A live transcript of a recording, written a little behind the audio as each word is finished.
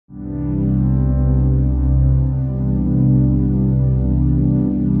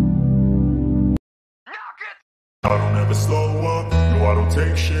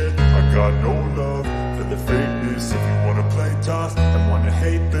take shit. I got no love for the fakeness. If you wanna play tough and wanna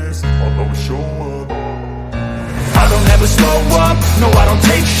hate this, I'll always show up. I don't ever slow up, no I don't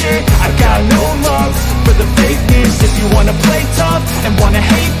take shit. I got no love for the fakeness. If you wanna play tough and wanna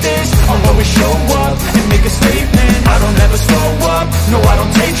hate this, I'll always show up and make a statement. I don't ever slow up, no I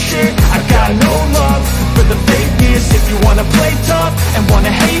don't take shit. I got no love for the fakeness. If you wanna play tough and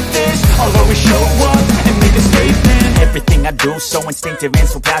wanna hate this, I'll always show up and make a statement. Everything I do so instinctive and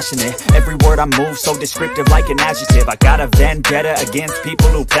so passionate. Every word I move so descriptive like an adjective. I got a vendetta against people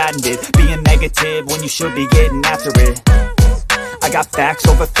who patented being negative when you should be getting after it. I got facts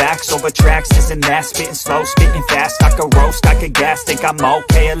over tracks, this and that. Spitting slow, spitting fast. I could roast, I could gas. Think I'm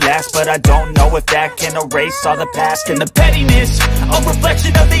okay at last, but I don't know if that can erase all the past. And the pettiness, a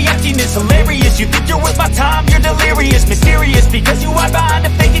reflection of the emptiness. Hilarious, you think you're worth my time, you're delirious. Mysterious, because you hide behind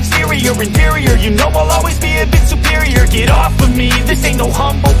a fake exterior. Inferior, you know I'll always be a bit superior. Get off of me, this ain't no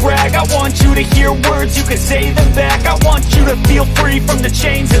humble brag. I want you to hear words, you can say them back. I want you to feel free from the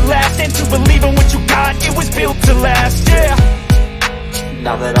chains at last, and to believe in what you got, it was built to last, yeah.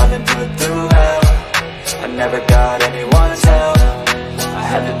 Now that I've been put through hell, I never got anyone's help. I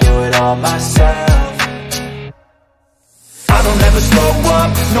had to do it all myself. I don't ever slow up,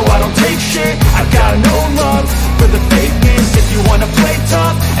 no I don't take shit. I got no love for the fakeness. If you wanna play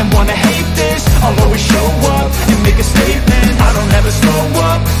tough and wanna hate this, I'll always show up and make a statement. I don't ever slow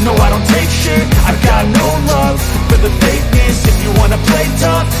up, no I don't take shit. I got no love for the fakeness. If you wanna play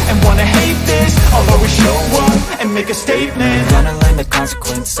tough and wanna hate this, I'll always show up and make a statement. Gonna learn the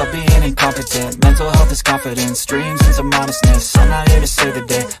consequence of being incompetent. Mental health is confidence, dreams and some honestness. I'm not here to save the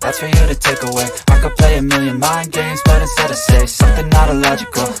day, that's for you to take away. I could play a million mind games, but instead I say something not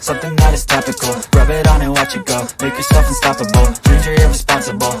illogical, something that is topical. Rub it on and watch it go, make yourself unstoppable. Dreams are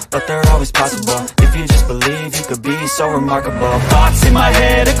irresponsible, but they're always possible. If you just believe, you could be so remarkable. Thoughts in my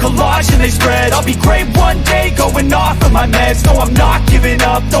head, a collage and they spread. I'll be great one day, going off of my meds. No, I'm not giving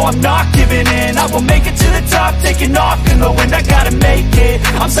up, no, I'm not giving in. I will make it to the top, taking off in the wind. I gotta make it,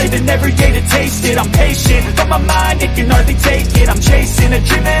 I'm saving every day to taste it. I'm patient, but my mind, it can hardly take it. I'm chasing a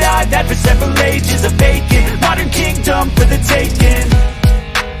dream that I've had for several ages. A vacant, modern kingdom for the taking.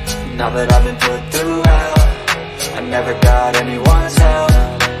 Now that I've been put through hell, I never got anyone's help.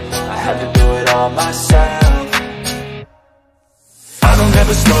 I had to do it all myself. I don't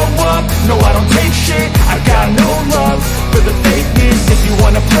ever slow up, no I don't take shit. I got no love for the fakeness. If you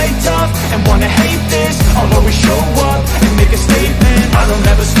wanna play tough and wanna hate this, I'll always show up and make a statement. I don't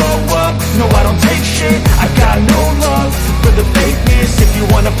ever slow up, no I don't take shit. I got no love for the fakeness. If you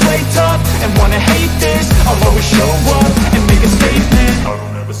wanna play tough and wanna hate this, I'll always show up and make a statement. I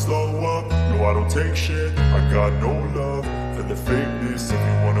don't ever slow up, no I don't take shit. I got no love for the fakeness. If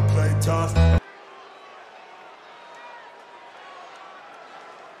you wanna play tough.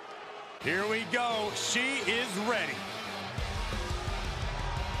 Here we go. She is ready.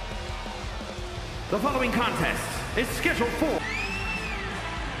 The following contest is scheduled for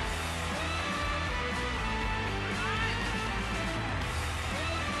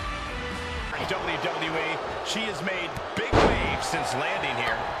WWE. She has made big waves since landing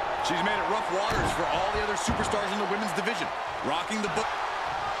here. She's made it rough waters for all the other superstars in the women's division. Rocking the book.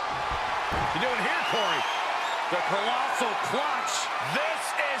 You doing here, Corey? The colossal clutch. This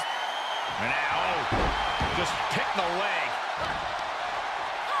is... Now, just pick the leg.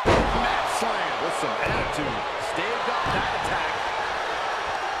 Mat slam with some attitude. Staved off that attack.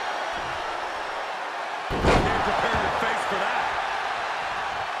 Can't prepare your face for that.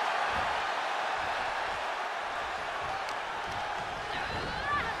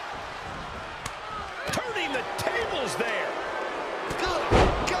 Turning the tables there. Good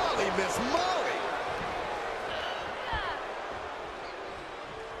golly, Miss Molly.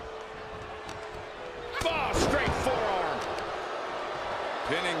 Oh, straight forearm.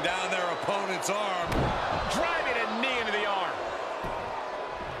 Pinning down their opponent's arm. Driving a knee into the arm.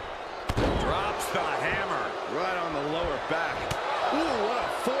 Drops the hammer. Right on the lower back. Ooh, what a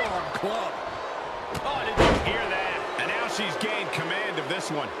forearm club. Oh, did you hear that? And now she's gained command of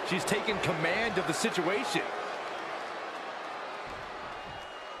this one. she's taken command of the situation.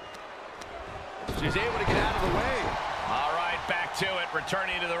 She's able to get out of the way. All right, back to it,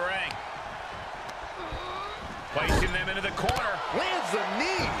 returning to the ring. Placing them into the corner. Lands a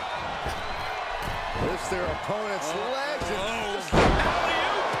knee. Lifts their opponent's legs.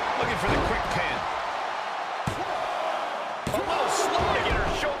 Alley-oop. Looking for the quick pin. A little slow to get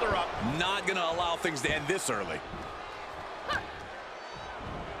her shoulder up. Not going to allow things to end this early.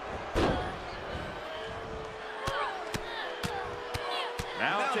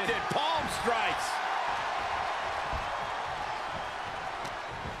 Mounted palm strikes.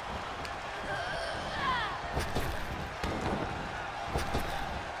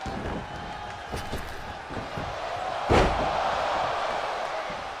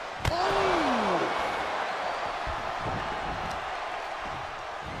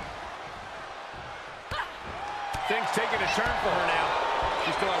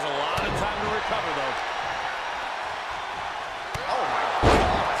 still has a lot of time to recover, though. Oh, my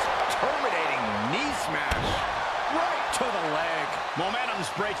gosh. Terminating knee smash. Right to the leg.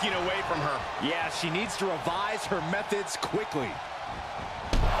 Momentum's breaking away from her. Yeah, she needs to revise her methods quickly.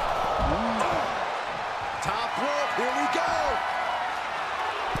 Top rope, here we go.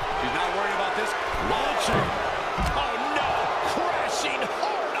 She's not worried about this. Launching. Oh, no. Crashing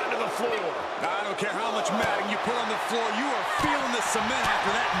hard onto the floor. I don't care how much matting you put on the floor. You are feeling the cement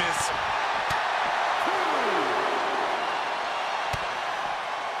after that miss.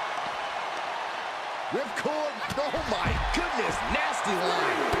 Ripcord. Oh, my goodness. Nasty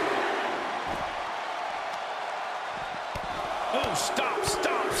line. Oh, stop,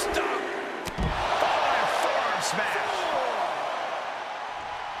 stop, stop. Oh, and a forearm smash.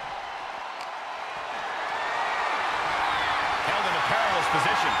 Held in a perilous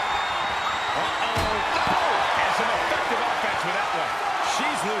position. Uh-oh. Oh, and some effective offense with that one.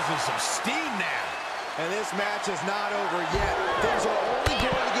 She's losing some steam now. And this match is not over yet. Things are only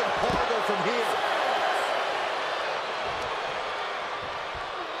going to get harder from here.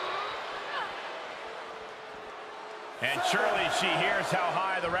 And surely she hears how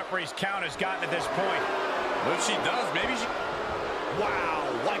high the referee's count has gotten at this point. If she does, maybe she... Wow,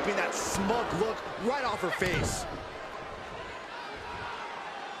 wiping that smug look right off her face.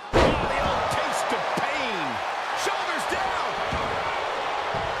 Oh, the old taste of pain. Shoulders down.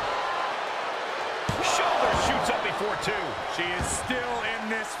 Shoulder shoots up before two. She is still in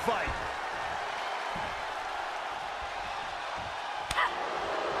this fight.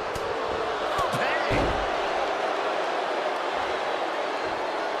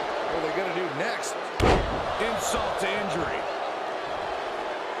 Gonna do next. Insult to injury.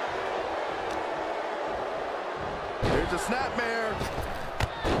 Here's a snapmare.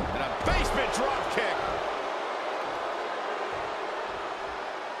 And a basement drop kick.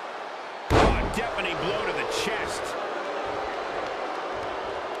 Oh, a deafening blow to the chest.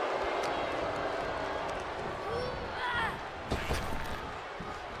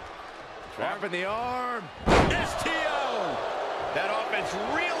 Trapping the arm. STO! That offense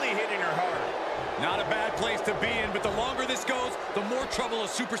really hitting her hard. Not a bad place to be in, but the longer this goes, the more trouble a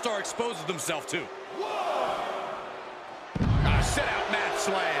superstar exposes themselves to. A sit-out mat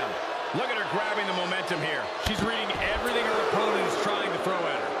slam. Look at her grabbing the momentum here. She's reading everything her opponent is trying to throw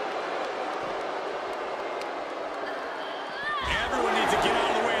at her. Everyone needs to get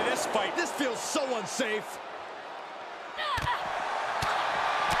out of the way of this fight. This feels so unsafe.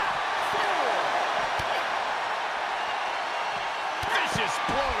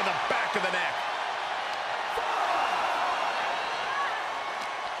 Blow to the back of the neck.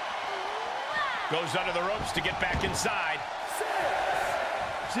 Goes under the ropes to get back inside.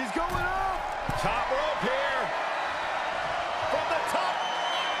 She's going up. Top rope here. From the top.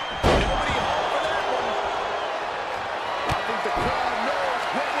 Nobody home for that one. I think the crowd knows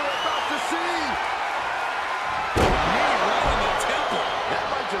what we're about to see. Knee right in the temple. That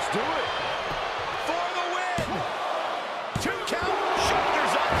might just do it. For the win. 2 count.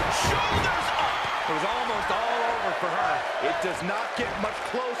 Shoulders up. Shoulders up. It was almost all over for her. It does not get much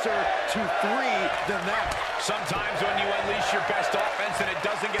closer to 3 than that. Sometimes when you unleash your best offense and it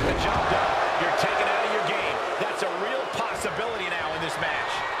doesn't get the job done, you're taken out of your game. That's a real possibility now in this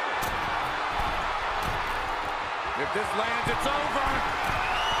match. If this lands, it's over.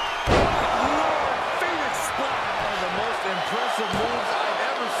 Lord, Phoenix Splash. One of the most impressive moves I've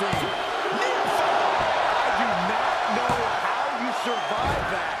ever seen. I do not know how you survive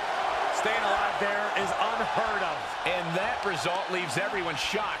that. Staying alive there is unheard of. And that result leaves everyone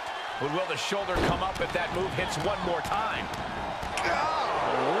shocked. But will the shoulder come up if that move hits one more time?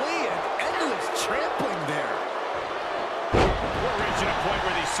 Golly, an endless trampling there. We're reaching a point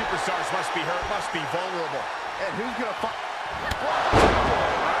where these superstars must be hurt, must be vulnerable. And who's going to fight?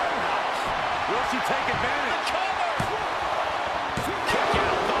 Will she take advantage? Kick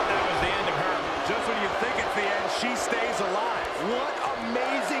out, thought that was the end of her. Just when you think it's the end, she stays alive. What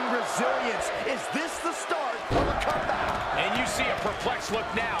amazing resilience. Is this the start of a comeback? And you see a perplexed look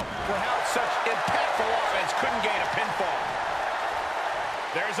now for how such impactful offense couldn't gain a pinfall.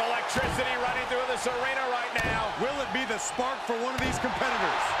 There's electricity running through this arena right now. Will it be the spark for one of these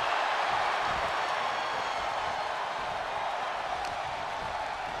competitors?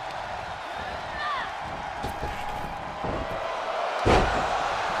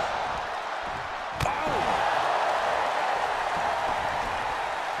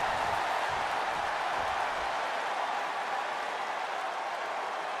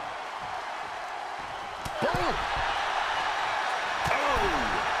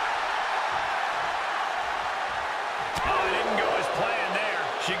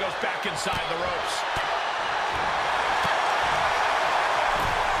 She goes back inside the ropes.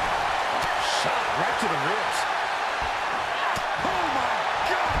 Shot right to the ribs. Oh my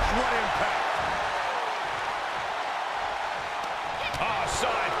gosh, what impact. Oh,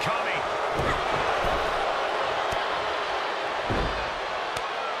 saw it coming.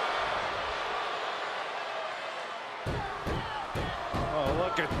 Oh,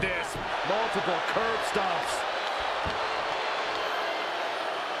 look at this. Multiple curb stops.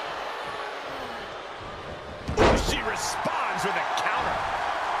 Ooh, she responds with a counter.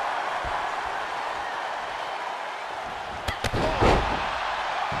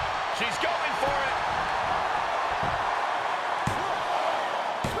 She's going for it.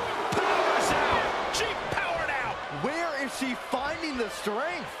 Powers out. She powered out. Where is she finding the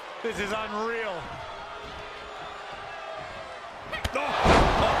strength? This is unreal.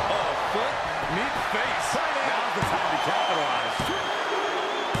 Foot, meet face. Now's the time to capitalize.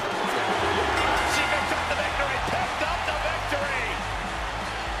 She picks up the victory. Picked up the victory.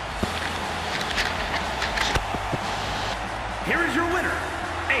 Here is your winner,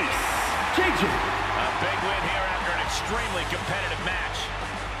 Ace Jaejin. A big win here after an extremely competitive match.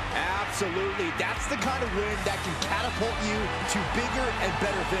 Absolutely. That's the kind of win that can catapult you to bigger and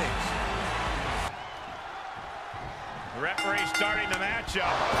better things. The referee starting the matchup.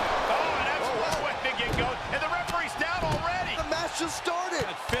 Oh, and that's one way to get going. And the referee's down already. The match just started.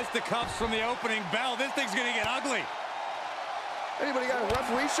 That fisticuffs from the opening bell. This thing's gonna get ugly. Anybody got a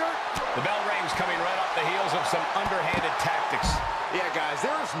referee shirt? The bell rings coming right off the heels of some underhanded tactics. Yeah, guys,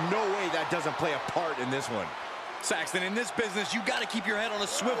 there is no way that doesn't play a part in this one. Saxton, in this business, you gotta keep your head on a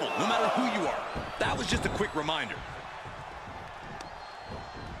swivel, no matter who you are. That was just a quick reminder.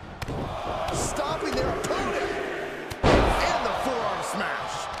 Stopping their opponent. And the forearm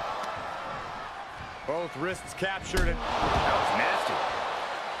smash. Both wrists captured, and that was nasty.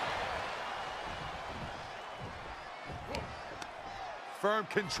 Firm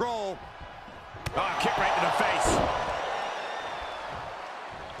control. Oh, kick right to the face.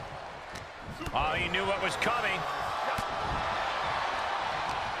 Oh, he knew what was coming.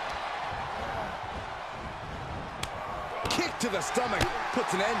 Kick to the stomach.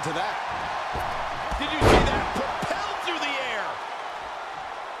 Puts an end to that. Did you see that? Propelled through the air.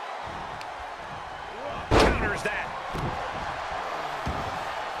 Counters that.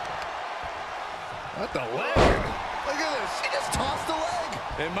 What the leg? Look at this. She just tossed the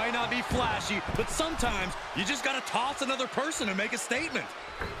leg. It might not be flashy, but sometimes you just gotta toss another person and make a statement.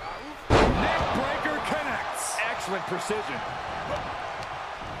 Neckbreaker connects. Excellent precision.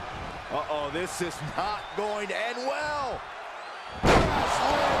 Uh-oh, this is not going to end well. Crash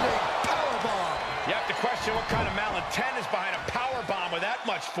landing. Powerbomb. You have to question what kind of malintent is behind a power bomb with that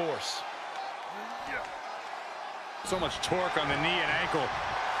much force. So much torque on the knee and ankle.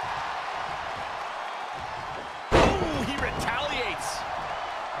 Ooh, he retaliates.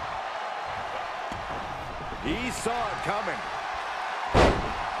 He saw it coming.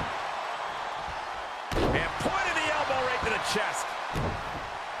 And pointed the elbow right to the chest.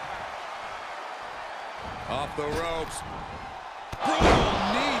 Off the ropes. Brutal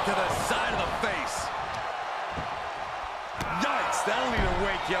knee to the side of the face. Yikes, that'll either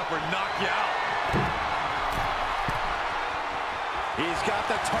wake you up or knock you out. He's got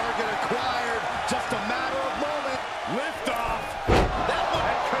the target acquired. Just a matter of moment. Lift off.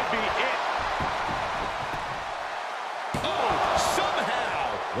 That could be it. Oh,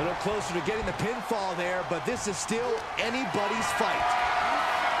 somehow. A little closer to getting the pinfall there, but this is still anybody's fight.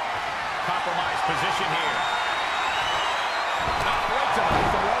 Compromised position here. Oh, right to the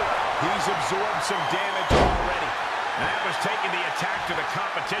throat. He's absorbed some damage already. And that was taking the attack to the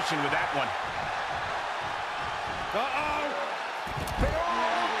competition with that one. Uh-oh.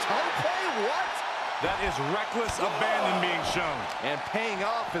 Tope, what? That is reckless abandon being shown. And paying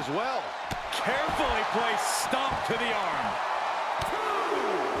off as well. Carefully placed stomp to the arm.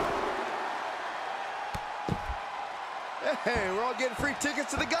 Hey, we're all getting free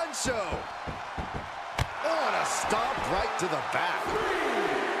tickets to the gun show. Oh, and a stomp right to the back.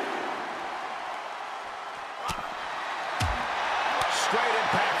 Straight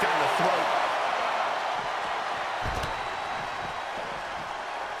impact on the throat.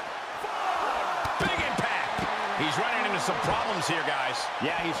 Big impact. He's running into some problems here, guys.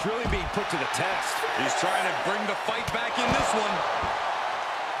 Yeah, he's really being put to the test. He's trying to bring the fight back in this one.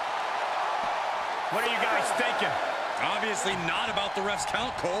 What are you guys thinking? Obviously not about the ref's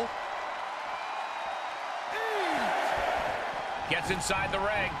count, Cole. Gets inside the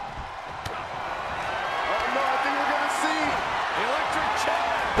ring. Oh, no, I think we're going to see. The electric chair.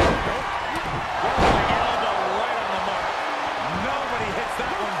 Elbow right on the mark. Nobody hits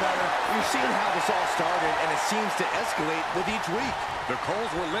that seen how this all started, and it seems to escalate with each week. The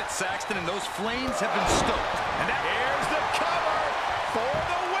coals were lit, Sexton, and those flames have been stoked. And here's the cover for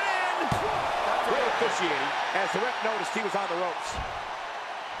the win. Great officiating, as the ref noticed he was on the ropes.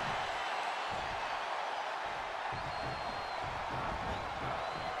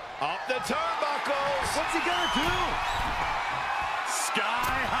 Up the turnbuckles. What's he gonna do?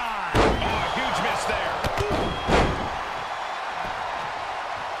 Sky high. Oh, huge miss there.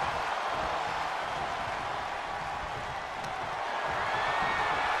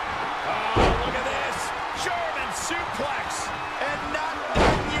 Oh, look at this. German suplex. And not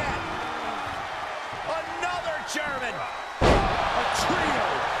done yet. Another German. A trio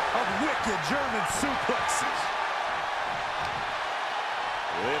of wicked German suplexes.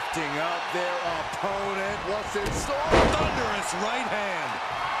 Lifting up their opponent. What's in store? Thunderous right hand.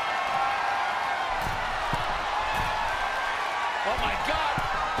 Oh, my God.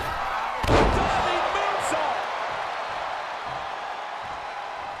 Diving moonsault.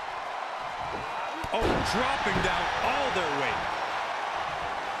 Oh, dropping down all their weight.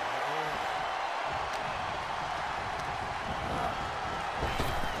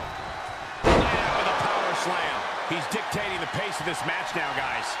 With a power slam. He's dictating the pace of this match now,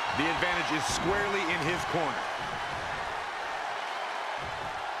 guys. The advantage is squarely in his corner.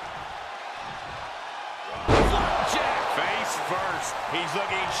 Flapjack. Face first. He's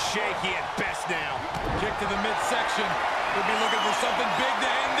looking shaky at best now. Kick to the midsection. We'll be looking for something big to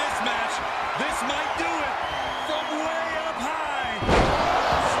end this match. This might do it from way up high.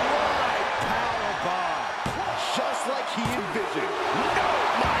 Slide powerbomb. Just like he envisioned. No,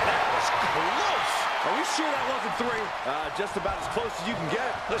 my, that was close. Are we sure that wasn't three? Just about as close as you can get.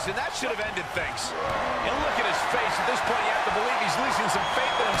 Listen, that should have ended things. And look at his face. At this point, you have to believe he's losing some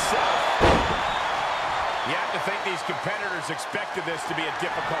faith in himself. You have to think these competitors expected this to be a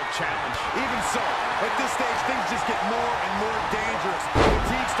difficult challenge. Even so, at this stage, things just get more and more dangerous.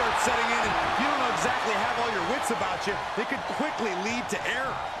 Fatigue starts setting in, and you don't know exactly have all your wits about you. They could quickly lead to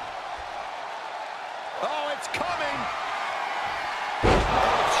error. Oh, it's coming.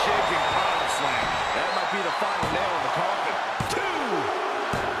 Shaking power slam. That might be the final nail in the coffin. Two.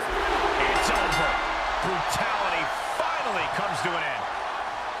 It's over. Brutality finally comes to an end.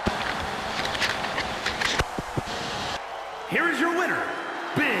 Here is your winner,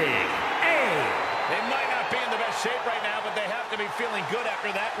 Big A. They might not be in the best shape right now, but they have to be feeling good after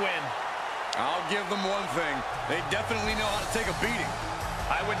that win. I'll give them one thing. They definitely know how to take a beating.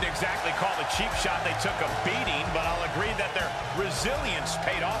 I wouldn't exactly call the cheap shot they took a beating, but I'll agree that their resilience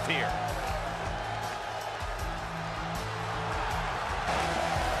paid off here.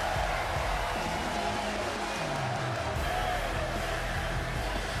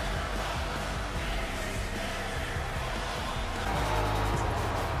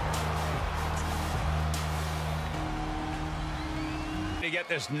 To get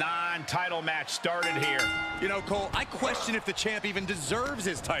this non-title match started here. You know, Cole, I question if the champ even deserves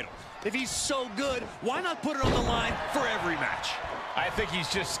his title. If he's so good, why not put it on the line for every match? I think he's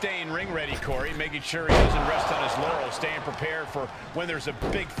just staying ring ready, Corey, making sure he doesn't rest on his laurels, staying prepared for when there's a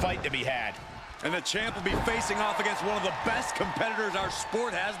big fight to be had. And the champ will be facing off against one of the best competitors our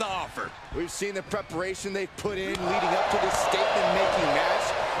sport has to offer. We've seen the preparation they've put in leading up to this statement-making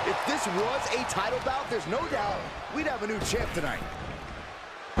match. If this was a title bout, there's no doubt we'd have a new champ tonight.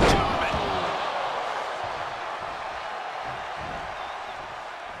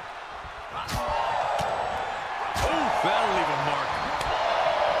 That'll leave a mark.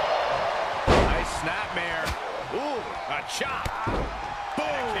 Nice snapmare. Ooh, a chop.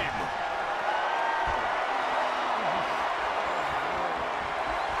 Boom.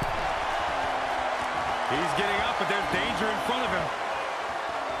 He's getting up, but there's danger in front of him.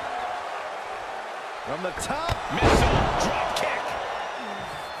 From the top. Missile. Drop kick.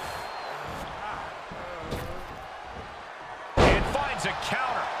 And finds a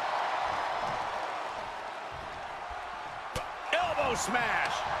counter. Elbow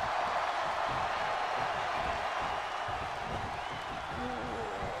smash.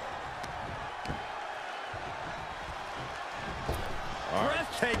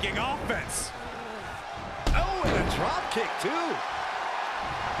 Breathtaking offense. Oh, and a drop kick, too.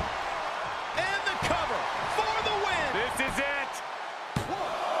 And the cover for the win. This is it.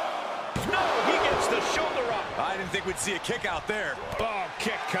 No, he gets the shoulder up. I didn't think we'd see a kick out there. Oh,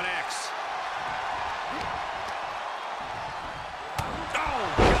 kick connects. Oh,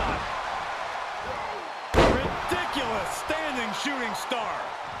 God. Ridiculous standing shooting star.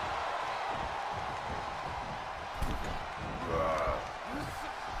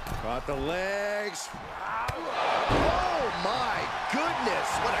 Caught the legs. Oh, my goodness.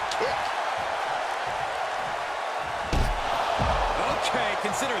 What a kick. Okay,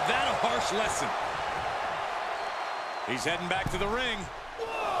 consider that a harsh lesson. He's heading back to the ring.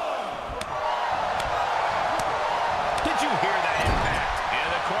 Did you hear that impact? In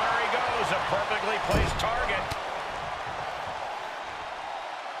the corner he goes, a perfectly placed target.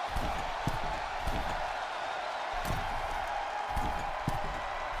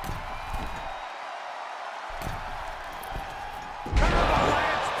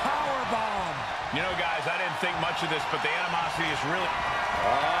 You know, guys, I didn't think much of this, but the animosity is really...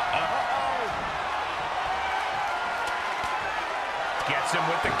 Gets him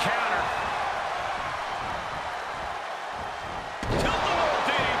with the counter. Tilt-a-whirl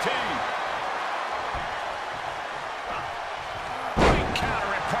DDT. Great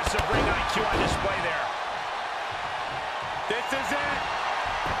counter, impressive ring IQ on display there. This is it.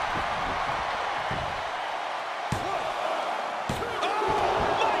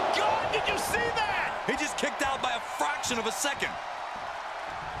 He just kicked out by a fraction of a second.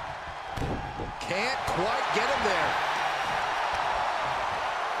 Can't quite get him there.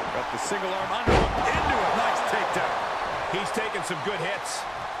 Got the single arm under him, into a nice takedown. He's taking some good hits.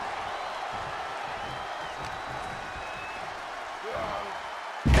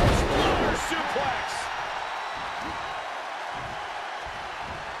 Exploder suplex.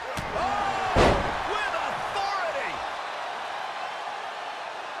 Oh, with authority.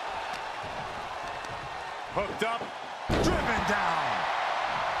 Hooked up, driven down.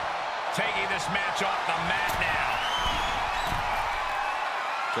 Taking this match off the mat now.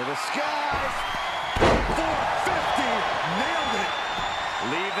 To the skies. 450, nailed it.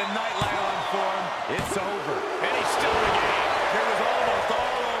 Leave the nightlight on for him. It's over. And he's still in the game. It was almost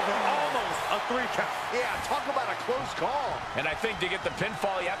all over, almost a 3 count. Yeah, talk about a close call. And I think to get the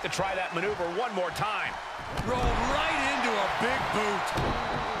pinfall, you have to try that maneuver one more time. Rolled right into a big boot.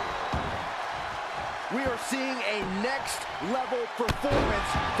 We are seeing a next-level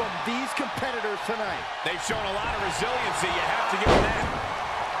performance from these competitors tonight. They've shown a lot of resiliency. You have to give them that.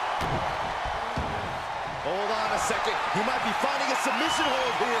 Hold on a second. He might be finding a submission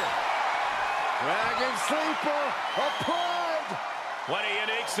hold here. Dragon Sleeper applied. What a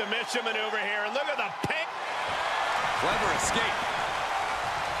unique submission maneuver here. Look at the pink. Clever escape.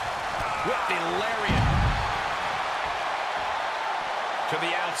 With the lariat. To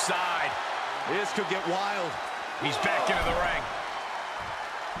the outside. This could get wild. He's back into the ring.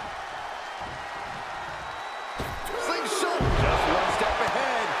 Slingshot. Just one step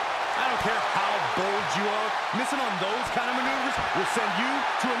ahead. I don't care how bold you are, missing on those kind of maneuvers will send you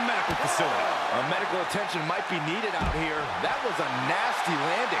to a medical facility. Medical attention might be needed out here. That was a nasty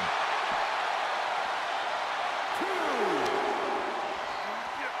landing.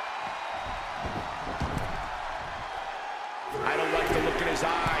 I don't like the look in his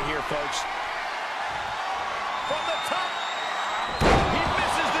eye here, folks. From the top. He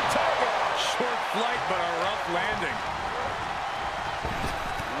misses the target. Short flight, but a rough landing.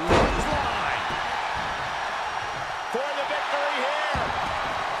 Line. For the victory here.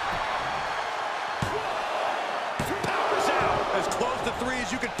 Powers out. As close to 3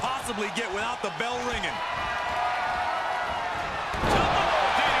 as you could possibly get without the bell ringing.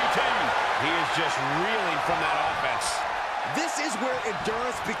 DDT. He is just reeling from that offense. This is where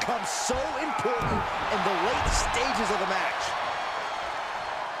endurance becomes so important in the late stages of the match.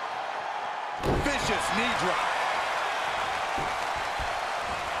 Vicious knee drop.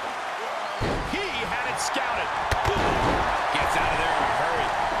 He had it scouted. Gets out of there in a hurry.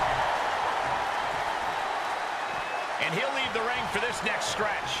 And he'll leave the ring for this next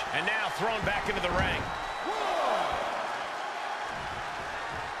stretch. And now thrown back into the ring.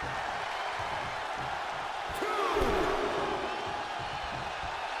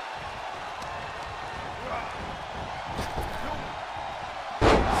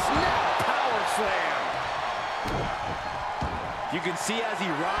 You can see as he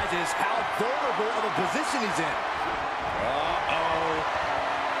rises how vulnerable of a position he's in. Uh-oh.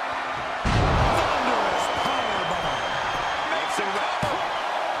 Thunderous powerbomb. Makes a cover.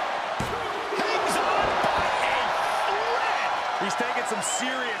 Hangs on by a thread. He's taking some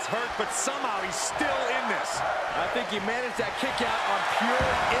serious hurt, but somehow he's still in this. I think he managed that kick out on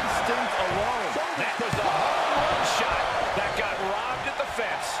pure instinct alone. That was a home run shot that got robbed at the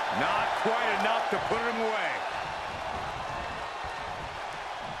fence. Not quite enough to put him away.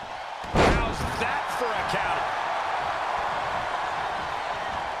 How's that for a count?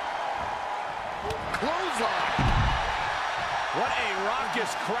 Clothesline. What a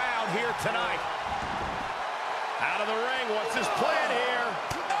raucous crowd here tonight. Out of the ring, what's his plan here?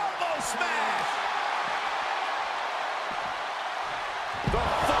 Elbow smash! The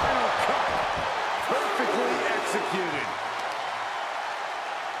final cut. Perfectly executed.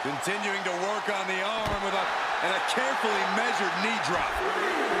 Continuing to work on the arm with a carefully measured knee drop.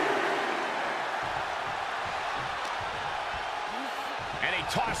 And he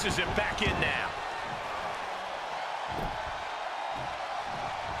tosses it back in now.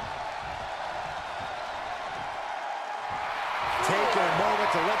 Taking a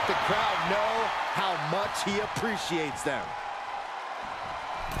moment to let the crowd know how much he appreciates them.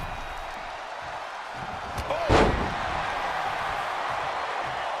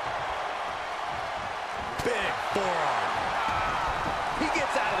 Big forearm. He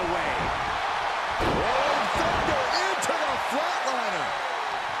gets out of the way. Rolling thunder into the flatliner.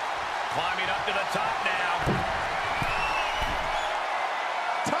 Climbing up to the top now.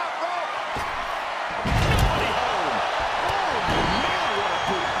 Top rope. Oh, man, what a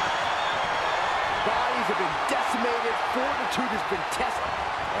boot. Bodies have been decimated. Fortitude has been tested.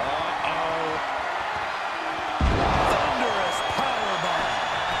 Uh-oh. Thunderous powerbomb.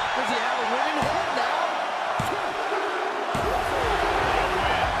 Does he have a winning hold now?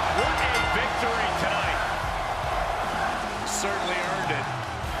 What a victory tonight. Certainly earned it.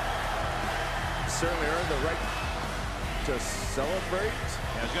 Certainly earned the right to celebrate.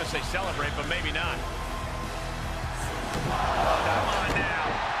 Yeah, I was going to say celebrate, but maybe not. Oh, come on now.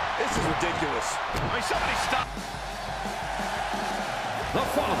 This is ridiculous. I mean, somebody stop. The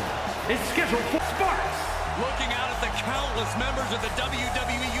following is scheduled for Sparks. Looking out at the countless members of the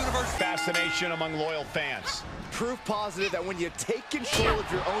WWE Universe. Fascination among loyal fans. Proof positive that when you take control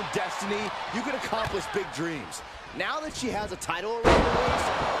of your own destiny, you can accomplish big dreams. Now that she has a title around her waist,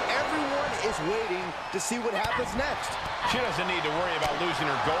 everyone is waiting to see what happens next. She doesn't need to worry about losing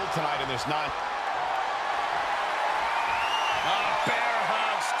her gold tonight in this bear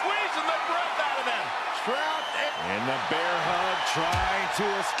hug, squeezing the breath out of them. Trapped in the bear hug, trying to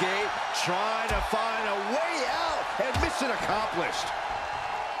escape, trying to find a way out, and mission accomplished.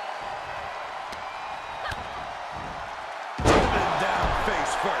 Driven down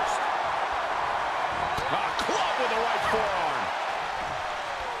face first. A club with the right forearm.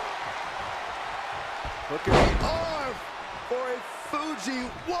 Look at the arm for a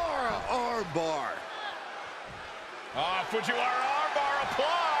Fujiwara armbar. Fujiwara armbar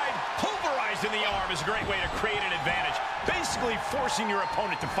applied. Pulverizing the arm is a great way to create an advantage. Basically forcing your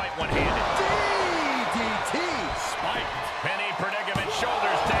opponent to fight one-handed. DDT. Spiked. Penny predicament,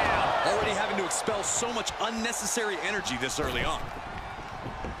 shoulders down. Already having to expel so much unnecessary energy this early on.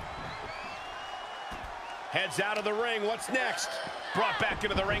 Heads out of the ring. What's next? Brought back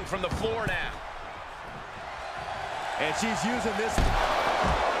into the ring from the floor now. And she's using this.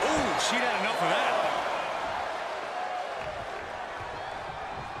 Ooh, she'd had enough of that.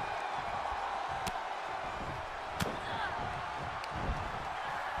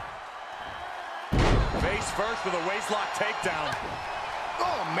 Face first with a waistlock takedown.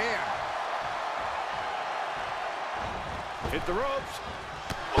 Oh, man. Hit the ropes.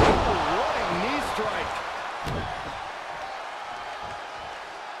 Oh, running knee strike.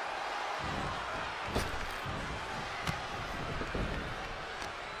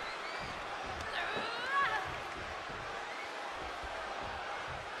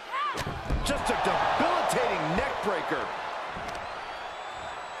 Just a debilitating neck breaker.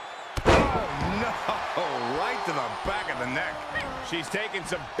 Oh, no. Right to the back of the neck. She's taking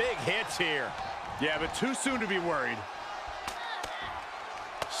some big hits here. Yeah, but too soon to be worried.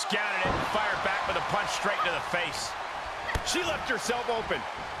 Scouted it and fired back with a punch straight to the face. She left herself open.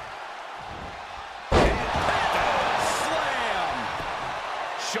 Slam!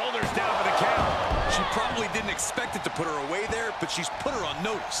 Shoulders down for the count. She probably didn't expect it to put her away there, but she's put her on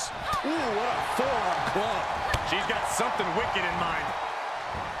notice. Ooh, what a forearm club. She's got something wicked in mind.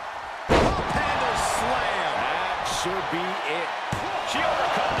 Handle slam. That should be it. She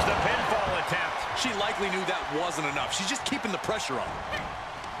overcomes the pinfall attempt. She likely knew that wasn't enough. She's just keeping the pressure on.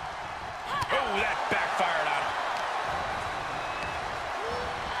 Oh, that backfired on her.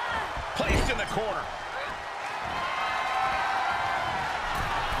 Placed in the corner.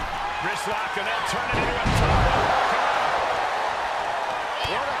 Wrist lock and then turn it into a top.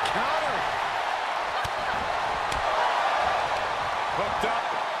 What a counter. Hooked up.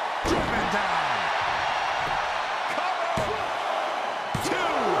 Driven down.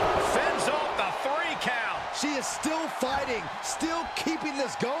 Two. Fends off the 3 count. She is still fighting, still keeping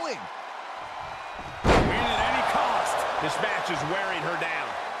this going. Win at any cost. This match is wearing her down.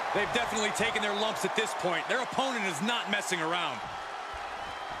 They've definitely taken their lumps at this point. Their opponent is not messing around.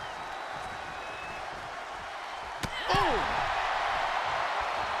 Oh,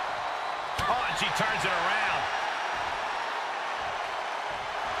 and she turns it around.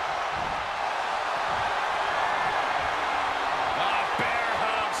 Bear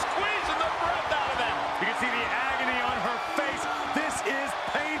hug,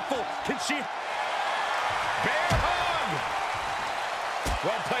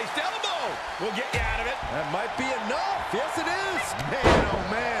 well-placed elbow will get you out of it. That might be enough. Yes, it is. Man, oh,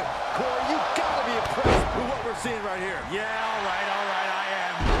 man. Corey, you got to be impressed with what we're seeing right here. Yeah, all right, I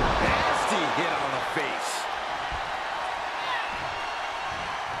am. Nasty hit on the face.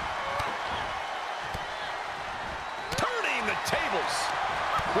 Turning the tables.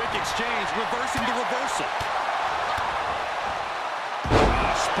 Quick exchange, reversing the reversal.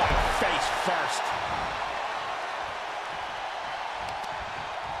 Spot face first.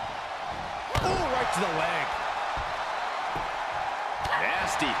 Oh, right to the leg.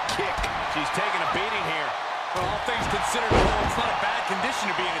 Nasty kick. She's taking a beating here. For all things considered, well, it's not a bad condition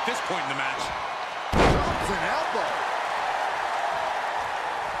to be in at this point in the match. Drops an elbow.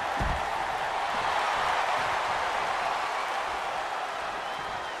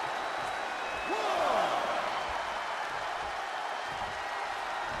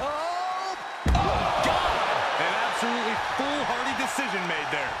 Foolhardy decision made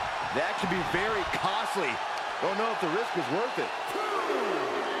there. That could be very costly. Don't know if the risk was worth it.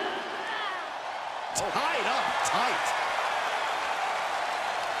 Tied up tight.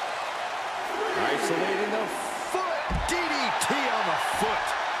 Isolating the foot. DDT on the foot.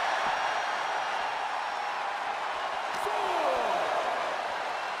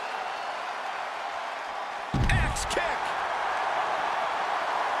 Axe kick.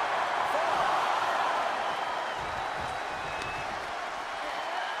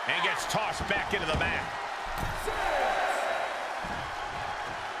 And gets tossed back into the mat.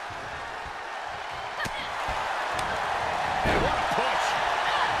 And what a push.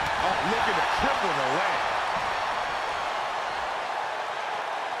 Oh, looking to cripple the leg.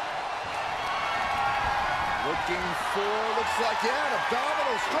 Looking for, looks like, yeah, an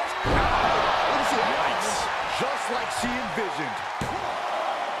abdominal stretch. Nice. Just like she envisioned.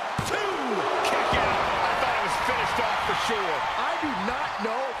 2. Kick out. I thought it was finished off for sure. I do not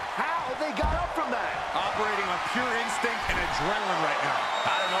know how they got up from that. Operating on pure instinct and adrenaline right now.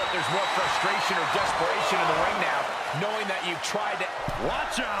 I don't know if there's more frustration or desperation in the ring now, knowing that you've tried to...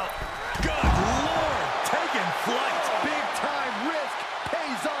 Watch out. Good Lord. Taking flight. Big time risk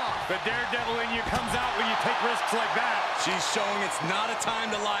pays off. The daredevil in you comes out when you take risks like that. She's showing it's not a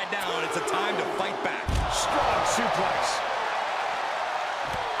time to lie down. It's a time to fight back. Strong suplex.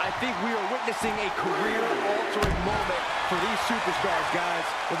 I think we are witnessing a career-altering moment for these superstars, guys.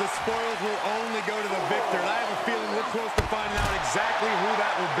 Well, the spoils will only go to the victor, and I have a feeling we're close to finding out exactly who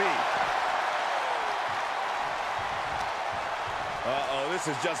that will be. Uh-oh, this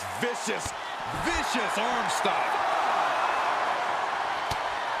is just vicious. Vicious arm stop.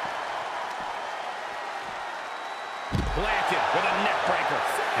 Planted with a neck breaker.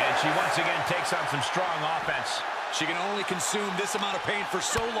 And she once again takes on some strong offense. She can only consume this amount of pain for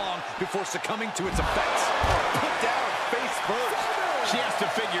so long before succumbing to its effects. Put down face first. She has to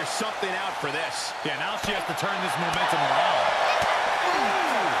figure something out for this. Yeah, now she has to turn this momentum around.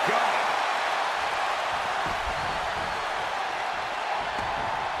 Oh, God.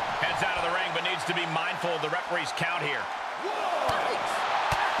 Heads out of the ring, but needs to be mindful of the referee's count here. Right.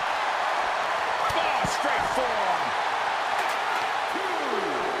 Oh, straight forearm.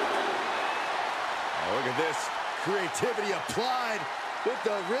 Oh, look at this. Creativity applied with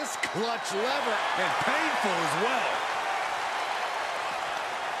the wrist clutch lever. And painful as well.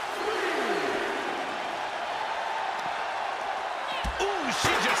 Ooh, she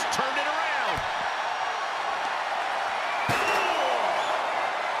just turned it around.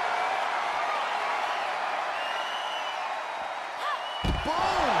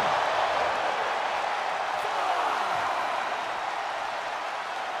 Boom!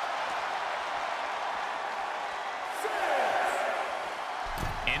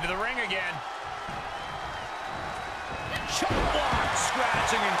 Into the ring again. Chop block,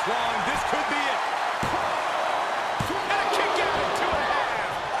 scratching and clawing. This could be it. And a kick out in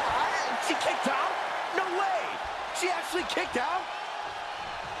 2.5. She kicked out? No way! She actually kicked out?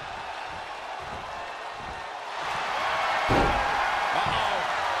 Uh-oh.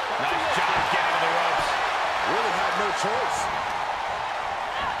 Nice job getting to the ropes. Really had no choice.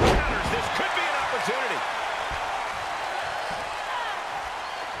 Counters. This could be an opportunity.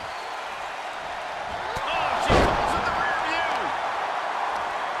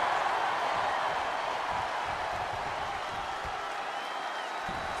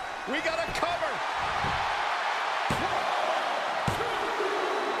 We got a cover.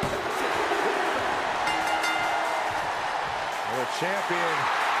 The champion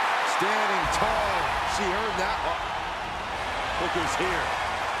standing tall. She earned that one. Look who's here.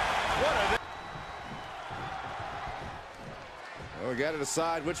 What are they? Well, we got to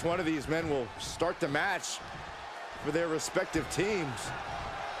decide which one of these men will start the match for their respective teams.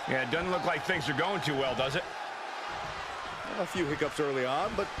 Yeah, it doesn't look like things are going too well, does it? A few hiccups early on,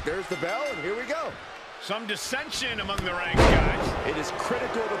 but there's the bell, and here we go. Some dissension among the ranks, guys. It is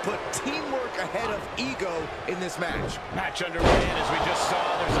critical to put teamwork ahead of ego in this match. Match underway, and as we just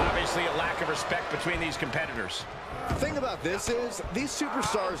saw, there's obviously a lack of respect between these competitors. The thing about this is, these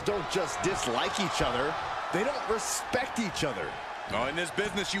superstars don't just dislike each other, they don't respect each other. Oh, in this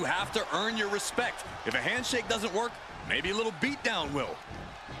business, you have to earn your respect. If a handshake doesn't work, maybe a little beatdown will.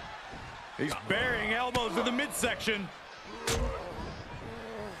 He's burying elbows in the midsection.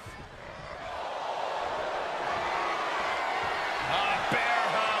 Bear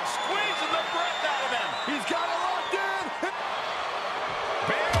hug, squeezing the breath out of him. He's got it locked in.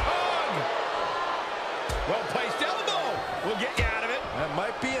 Bear hug. Well-placed elbow. We'll get you out of it. That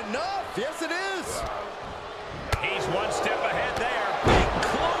might be enough. Yes, it is. He's one step ahead there. Big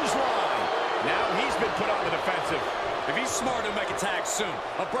clothesline. Now he's been put on the defensive. If he's smart, he'll make a tag soon.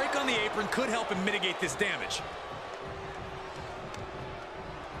 A break on the apron could help him mitigate this damage.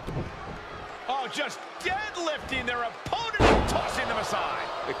 Oh, just deadlifting their opponent and tossing them aside.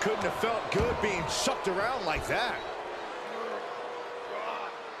 It couldn't have felt good being shucked around like that.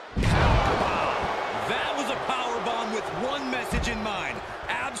 That was a powerbomb with one message in mind.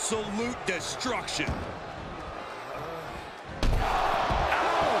 Absolute destruction.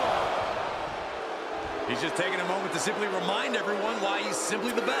 He's just taking a moment to simply remind everyone why he's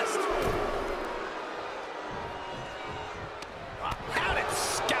simply the best. Got it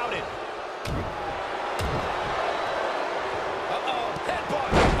scouted.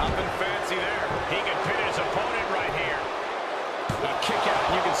 Headbutt. Nothing fancy there. He can pin his opponent right here. A kick out,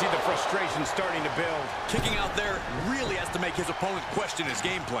 and you can see the frustration starting to build. Kicking out there really has to make his opponent question his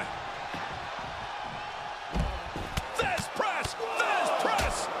game plan. This press! This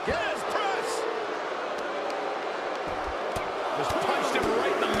press! This press! Just punched him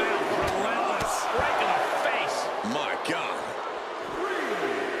right in the mouth. Relentless. Right in the face. My God.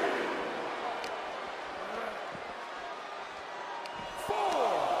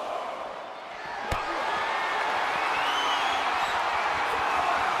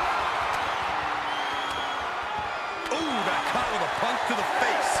 Punch to the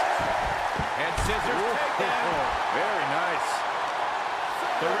face. And scissors takedown. Very nice.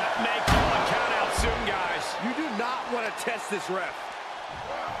 The ref may call a count out soon, guys. You do not want to test this ref.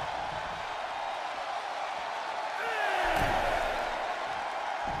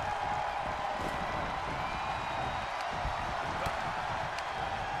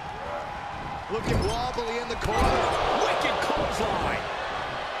 Looking wobbly in the corner. Wicked clothesline.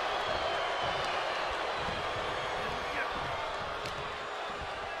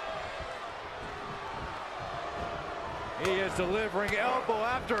 He is delivering elbow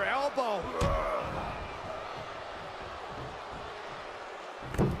after elbow.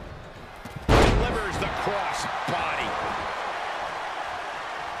 Delivers the cross body.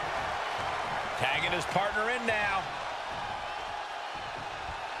 Tagging his partner in now.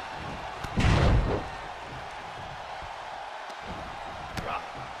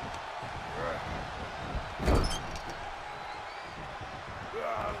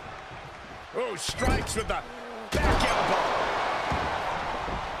 Oh, strikes with the back elbow.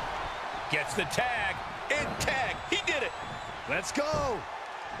 Gets the tag. In tag. He did it. Let's go.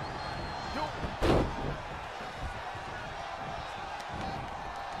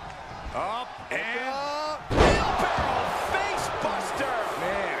 Up and up. barrel face buster.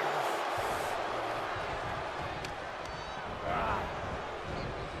 Man.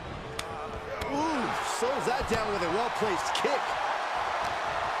 Ooh, slows that down with a well-placed kick.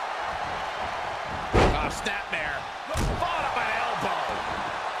 Oh, snapmare. Followed up by an elbow.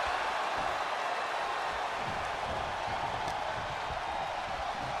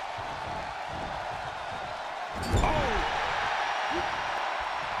 Oh.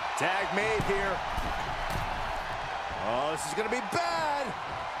 Tag made here. Oh, this is going to be bad.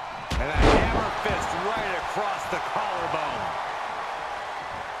 And a hammer fist right across the collarbone.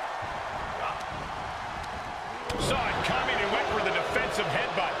 Saw it coming and went for the defensive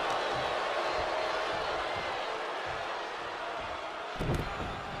headbutt.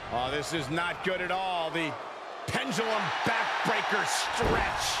 Oh, this is not good at all. The pendulum backbreaker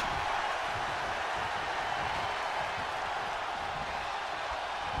stretch.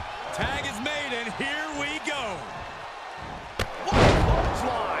 Tag is made, and here we go. What a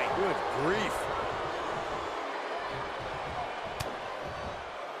clothesline. Good grief.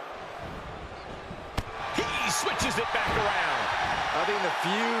 He switches it back around. I think the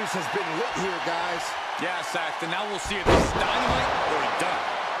fuse has been lit here, guys. Yeah, Sexton. Now we'll see if this is dynamite or done.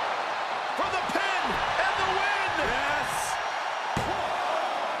 For the pin and the win. Yes.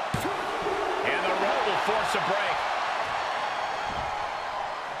 force a break.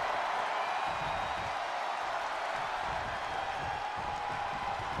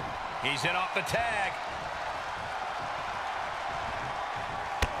 He's in off the tag.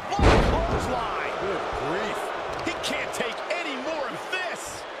 Clothesline. Good grief. He can't take any more of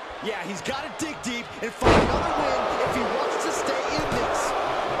this. Yeah, he's got to dig deep and find another win if he wants to stay in this.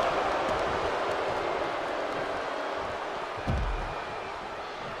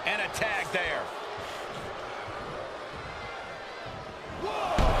 And a tag there.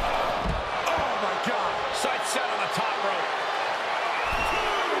 Whoa! Oh, my God. Sight set on the top rope.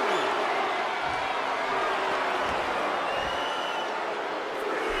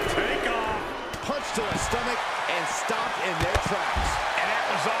 Punch to the stomach and stopped in their tracks. And that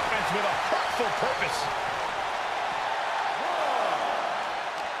was offense with a hurtful purpose.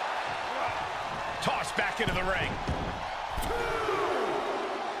 Tossed back into the ring.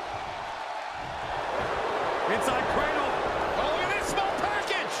 Inside cradle. Oh, look at this small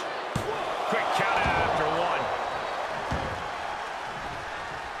package. Quick count out after one.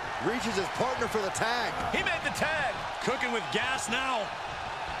 Reaches his partner for the tag. He made the tag. Cooking with gas now.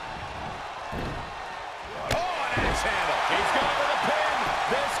 Handle. He's going for the pin.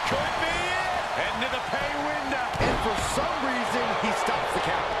 This could be it. Into the pay window. And for some reason, he stops the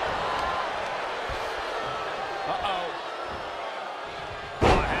count. Uh-oh.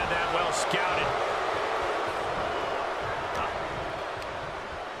 Oh, I had that well scouted.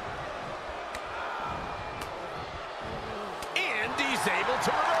 And he's able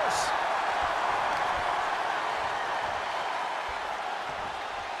to reverse.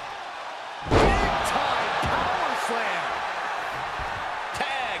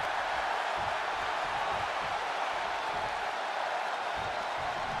 Tag.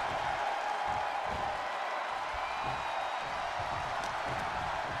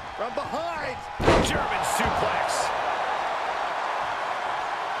 From behind. German suplex.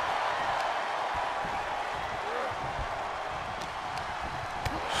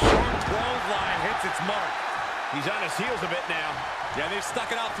 Short clothesline hits its mark. He's on his heels a bit now. Yeah, they've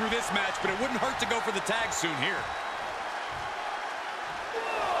stuck it out through this match, but it wouldn't hurt to go for the tag soon here.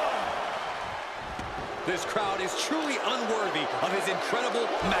 This crowd is truly unworthy of his incredible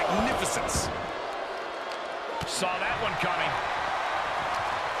magnificence. Saw that one coming.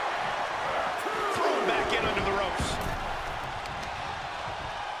 Thrown back in under the ropes.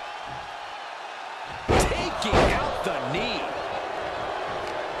 Taking out the knee.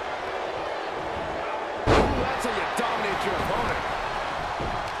 Ooh, that's how you dominate your opponent.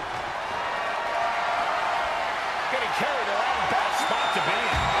 Getting carried around, bad spot to be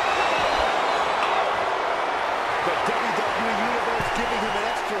in. The WWE Universe giving him an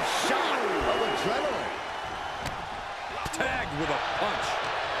extra shot of adrenaline. Tagged with a punch.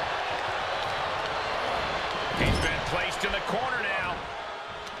 He's been placed in the corner now.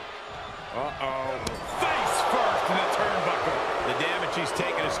 Uh-oh. Face first in the turnbuckle. The damage he's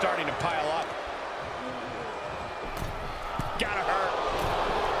taken is starting to pile up. Gotta hurt.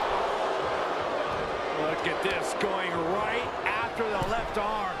 Look at this, going right after the left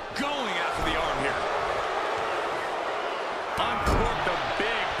arm. Going after the arm here. Uncorked a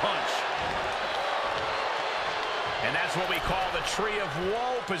big punch. And that's what we call the Tree of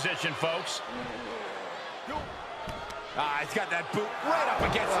Woe position, folks. He's got that boot right up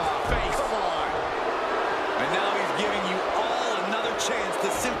against his face. Come on. And now he's giving you all another chance to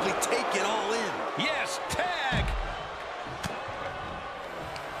simply take it all in. Yes, tag.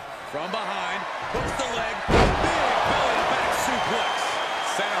 From behind, hooks the leg, big belly to back suplex.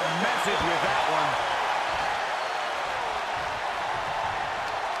 Sent a message with that one.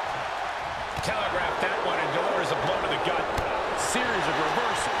 Telegraphed that one and delivers a blow to the gut. Series of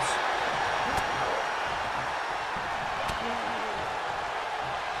reversals.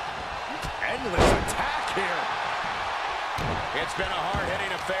 Endless attack here. It's been a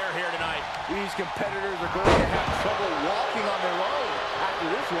hard-hitting affair here tonight. These competitors are going to have trouble walking on their own after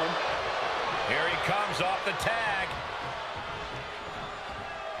this one. Here he comes off the tag.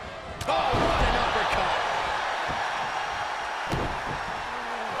 Oh, what an uppercut.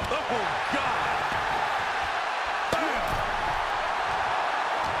 Oh, God.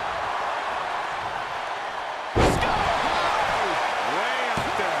 Way up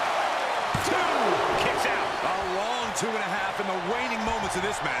there. 2 kicks out. A long 2.5 in the waning moments of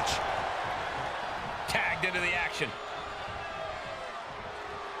this match. Tagged into the action.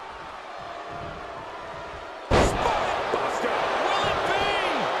 Buster. Will it be?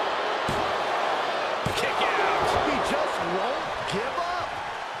 Kick out. He just won't give up.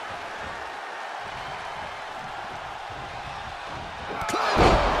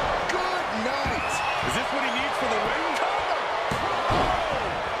 Good night. Is this what he needs for the win?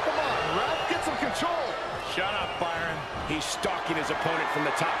 Come on, ref, get some control. Shut up, Byron. He's stalking his opponent from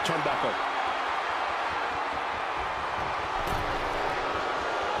the top turnbuckle.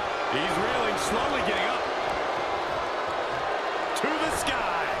 He's reeling, slowly getting up. To the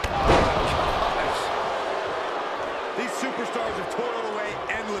sky. Oh, gosh. These superstars have toiled away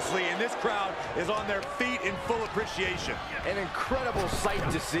endlessly, and this crowd is on their feet in full appreciation. An incredible sight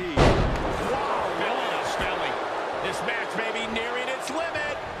to see. Wow, villainous belly. This match may be nearing its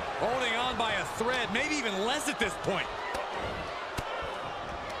limit. Holding on by a thread, maybe even less at this point.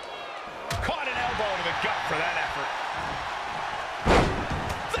 Caught an elbow to the gut for that effort.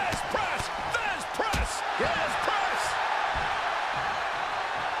 There's press! There's press! There's press!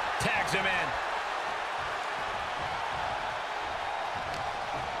 Tags him in.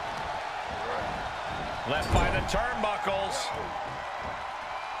 Left by the turnbuckles.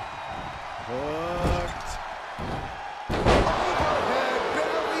 Hooked. Overhead,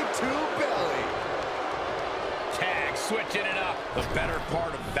 belly to belly. Tag, switching it up. The better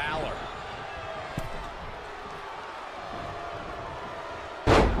part of valor.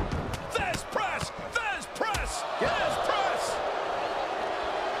 There's press! There's press! There's press!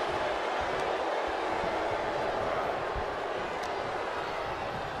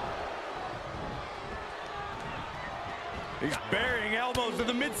 He's burying elbows in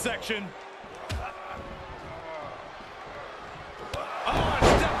the midsection. Oh,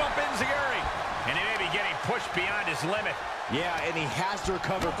 step up Enziguri. And he may be getting pushed beyond his limit. Yeah, and he has to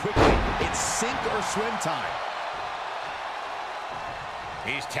recover quickly. It's sink or swim time.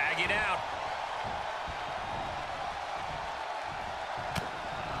 He's tagging out.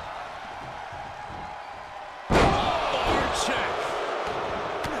 Bar check.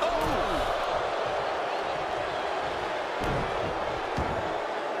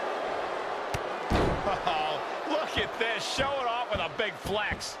 Oh, look at this. Show it off with a big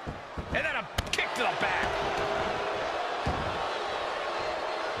flex. And then a kick to the back.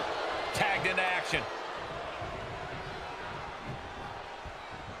 Tagged into action.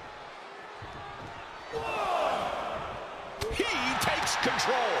 He takes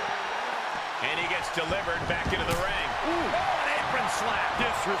control. And he gets delivered back into the ring. Oh, an apron slap.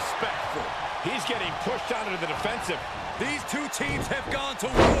 Disrespectful. He's getting pushed onto the defensive. These two teams have gone to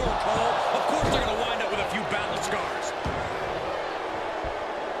war, Cole. Of course they're going to wind up with a few battle scars.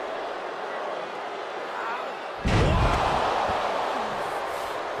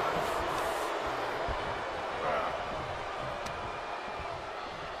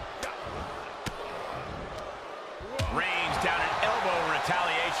 Rains down an elbow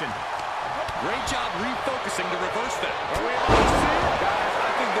retaliation. Great job refocusing to reverse that. Are we about to see it? Guys, I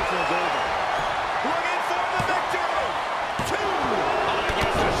think this one's over. Looking for the victory! 2! I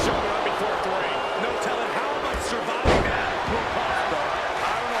guess a shoulder up before 3. No telling how much surviving that will cost, though.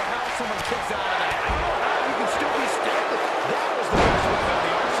 I don't know how someone kicks out of that. I don't know how you can still be standing. That was the best weapon in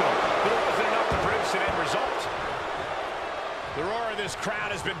the arsenal, but it wasn't enough to produce an end result. The roar of this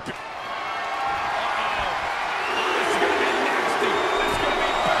crowd has been...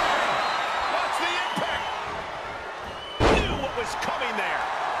 was coming there.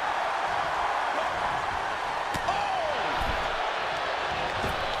 Oh!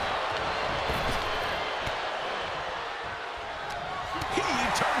 He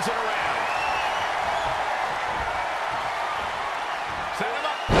turns it around. Set him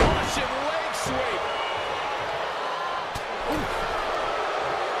up. Russian leg sweep.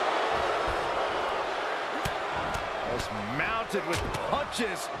 Just mounted with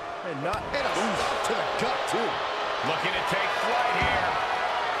punches and not and a shot to the gut, too. Looking to take flight here.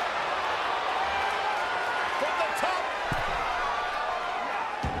 From the top.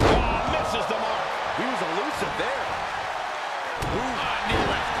 Oh, misses the mark. He was elusive there. Knee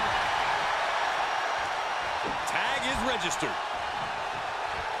left. Tag is registered.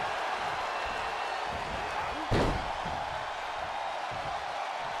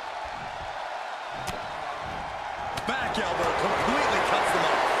 Back elbow completely cuts them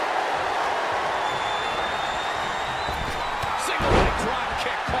off. Single leg drop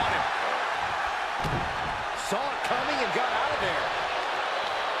kick caught him. Saw it coming and got out of there.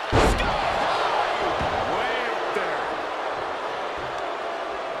 Sky high. Way up there.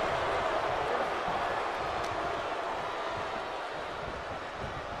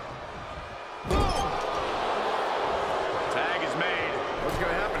 Boom. Tag is made. What's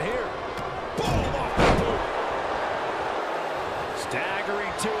going to happen here? Boom off the boot.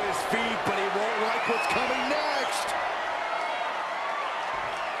 Staggering to his feet, but he won't like what's coming next.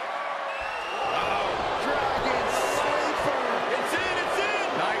 Dragon sleeper. It's in.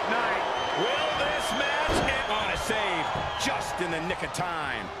 Night. Will this man just in the nick of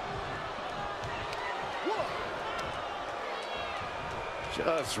time.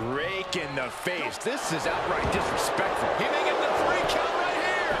 Just rake in the face. This is outright disrespectful. He may get the 3 count right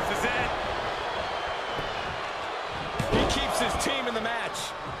here. This is it. He keeps his team in the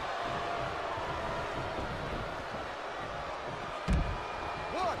match.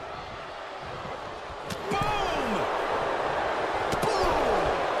 One. Boom! Boom!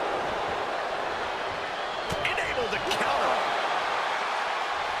 Unable to counter.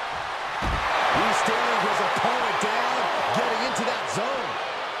 He's staring his opponent down, getting into that zone.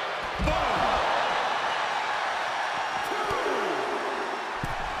 Boom!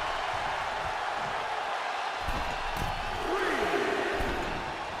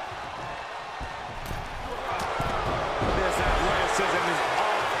 This athleticism is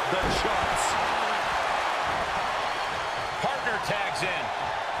off the charts. Partner tags in.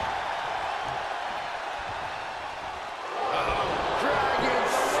 Dragon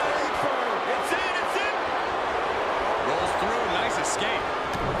Sleeper! It's in, it's in! Rolls through, nice escape.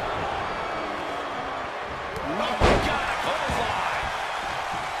 Oh my God, a clothesline!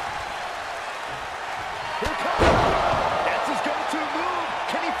 Here comes. That's his go-to move.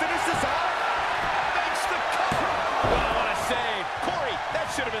 Can he finish this out? Makes the cover. Well, what a save. Corey, that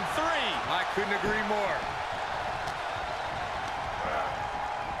should have been 3. I couldn't agree more.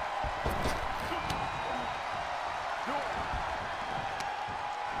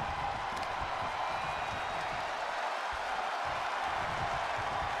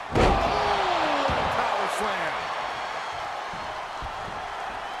 Power slam.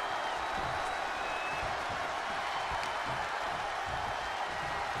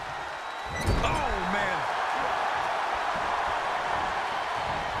 Oh, man.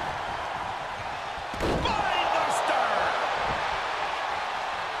 Spinebuster.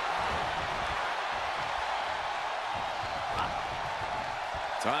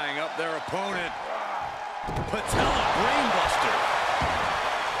 Tying up their opponent. Patella brainbuster.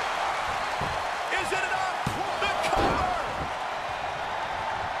 Is it enough? The cover!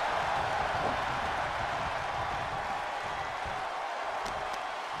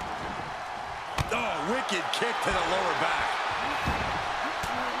 Oh, wicked kick to the lower back.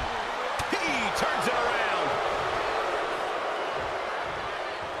 He turns it around.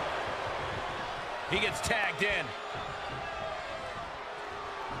 He gets tagged in.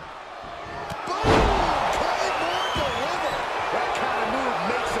 Boom! Claymore deliver. That kind of move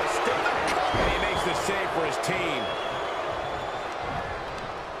makes a statement. And he makes the save for his team.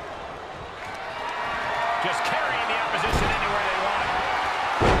 Just carrying the opposition anywhere they want.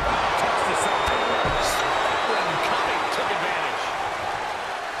 Tossed aside. Sparring coming, took advantage.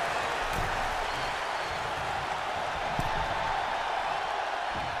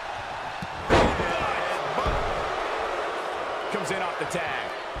 Comes in off the tag.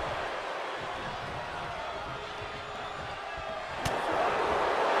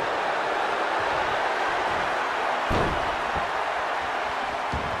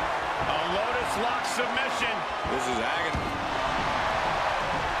 Lock submission. This is agony.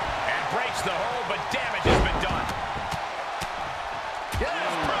 And breaks the hold, but damage has been done.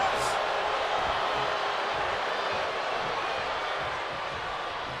 Yes, press.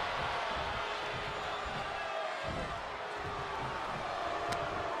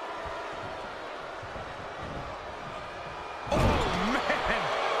 Oh, man.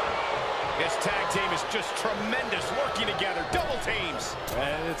 This tag team is just tremendous, working together, double teams.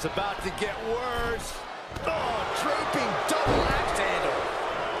 And it's about to get worse. Oh, draping double axe handle.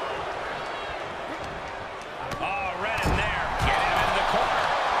 Oh, right in there. Get him in the corner.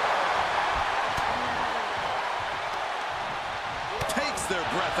 Takes their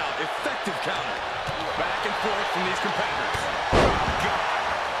breath out. Effective counter. Back and forth from these competitors. Oh, God.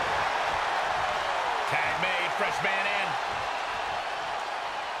 Tag made. Fresh man in.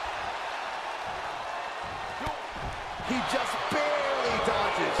 He just barely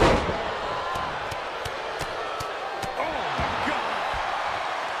dodges. Oh, my God.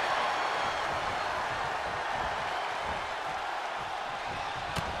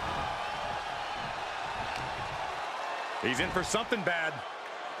 He's in for something bad.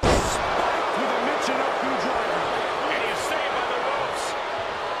 Spike with a Michinoku driver. And he is saved by the ropes.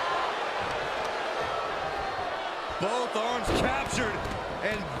 Both arms captured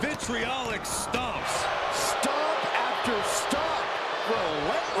and vitriolic stomps. Stomp after stomp.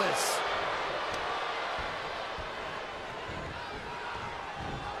 Relentless.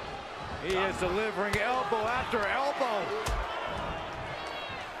 He is delivering elbow after elbow.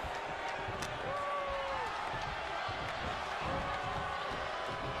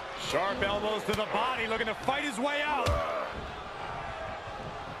 Sharp elbows to the body, looking to fight his way out.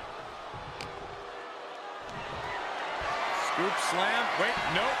 Scoop slam. Wait,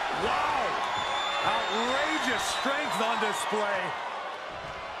 nope. Wow. Outrageous strength on display.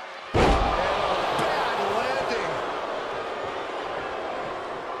 Bad landing.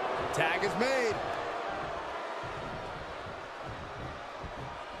 Tag is made.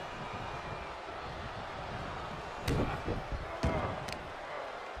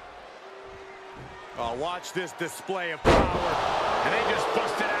 Oh, watch this display of power. And they just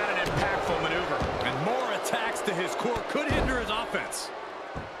busted out an impactful maneuver. And more attacks to his core could hinder his offense.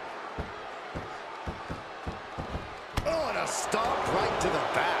 Oh, and a stomp right to the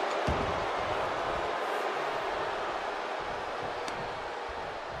back.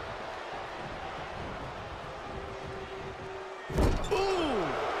 Ooh!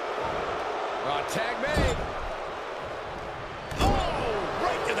 Tag made. Oh,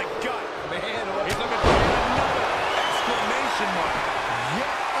 right to the gut. Man, he's looking for another exclamation mark.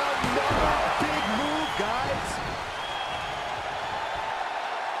 Yet another big move, guys.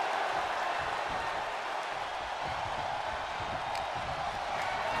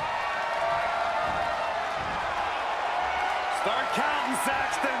 Start counting,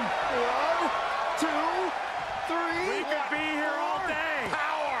 Sexton. 1, 2, 3. We could be here all day.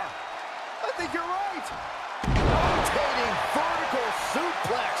 Power. I think you're right. Rotating vertical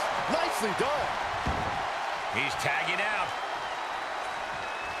suplex. Nicely done. He's tagging out.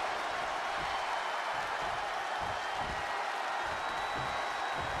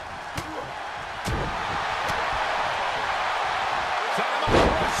 Set him up,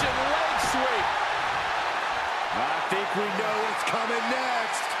 Russian leg sweep. I think we know what's coming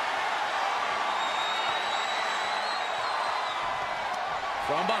next.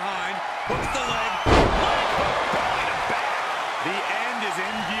 From behind, hooks the leg. Leg hook, belly to back. The end is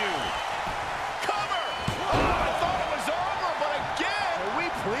in view. Cover! Oh, I thought it was over, but again! Can we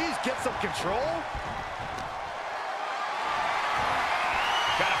please get some control?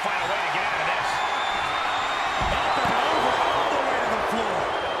 Gotta find a way to get out of this. Up and over, all the way to the floor.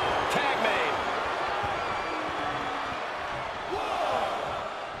 Tag made. Oh,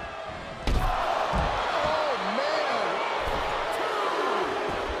 man!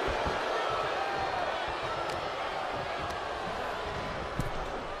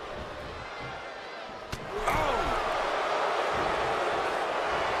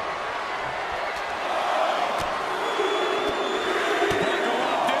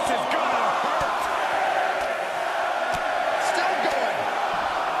 This is gonna hurt. Still going.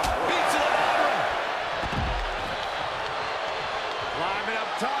 Beats to the bottom. Climbing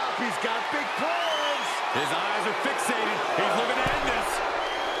up top. He's got big plans. His eyes are fixated. He's looking to end this.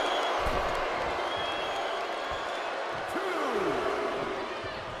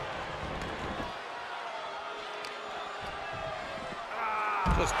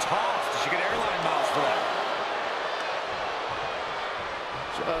 Just tossed. She get airline miles for that.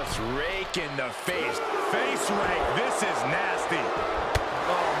 Just rake in the face. Face rake. This is nasty.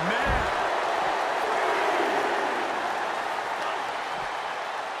 Oh, man.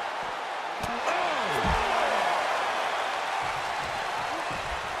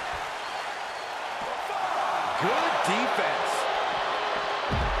 Good defense.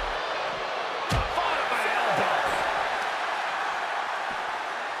 Fought by elbow.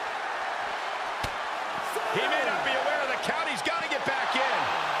 He may not be aware of the count. He's got to get back in.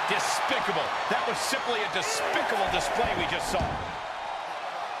 Despicable. That was simply a despicable display we just saw.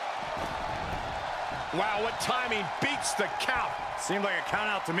 Wow, what timing beats the count. Seemed like a count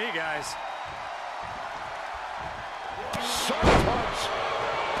out to me, guys. Sharp punch.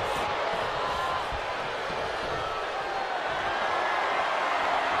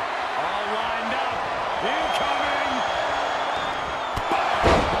 All lined up. Incoming.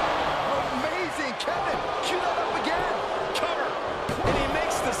 Amazing, Kevin. Cue that up again. Cover. And he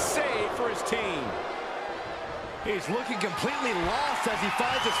makes the save for his team. He's looking completely lost as he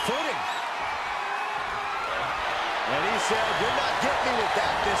finds his footing. And he said, "You're not getting me with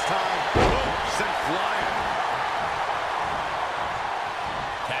that this time." Boom, sent flying.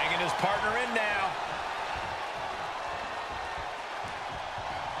 Tagging his partner in now.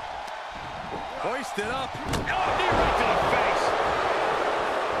 Hoisted up. Oh, knee right to the face.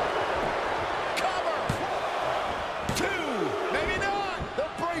 Cover. 2. Maybe not. The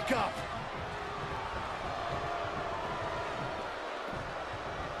breakup.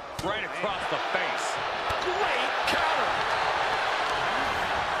 Right across the face. Great counter.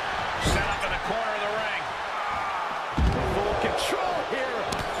 Set up in the corner of the ring. Full control here.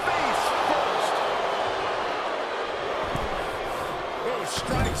 Face first. Oh,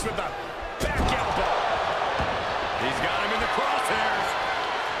 strikes with the back elbow. He's got him in the crosshairs.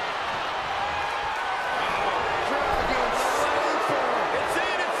 Dragon Sleeper. It's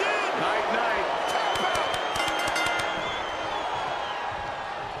in, it's in. Night, night. Tap out.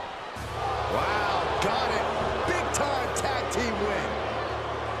 Wow, got it. Big time tag team win.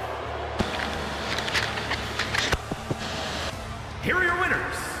 Here are your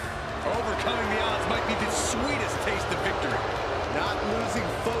winners. Overcoming the odds might be the sweetest taste of victory. Not losing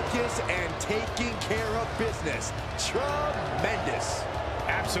focus and taking care of business. Tremendous.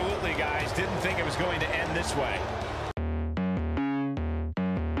 Absolutely, guys. Didn't think it was going to end this way.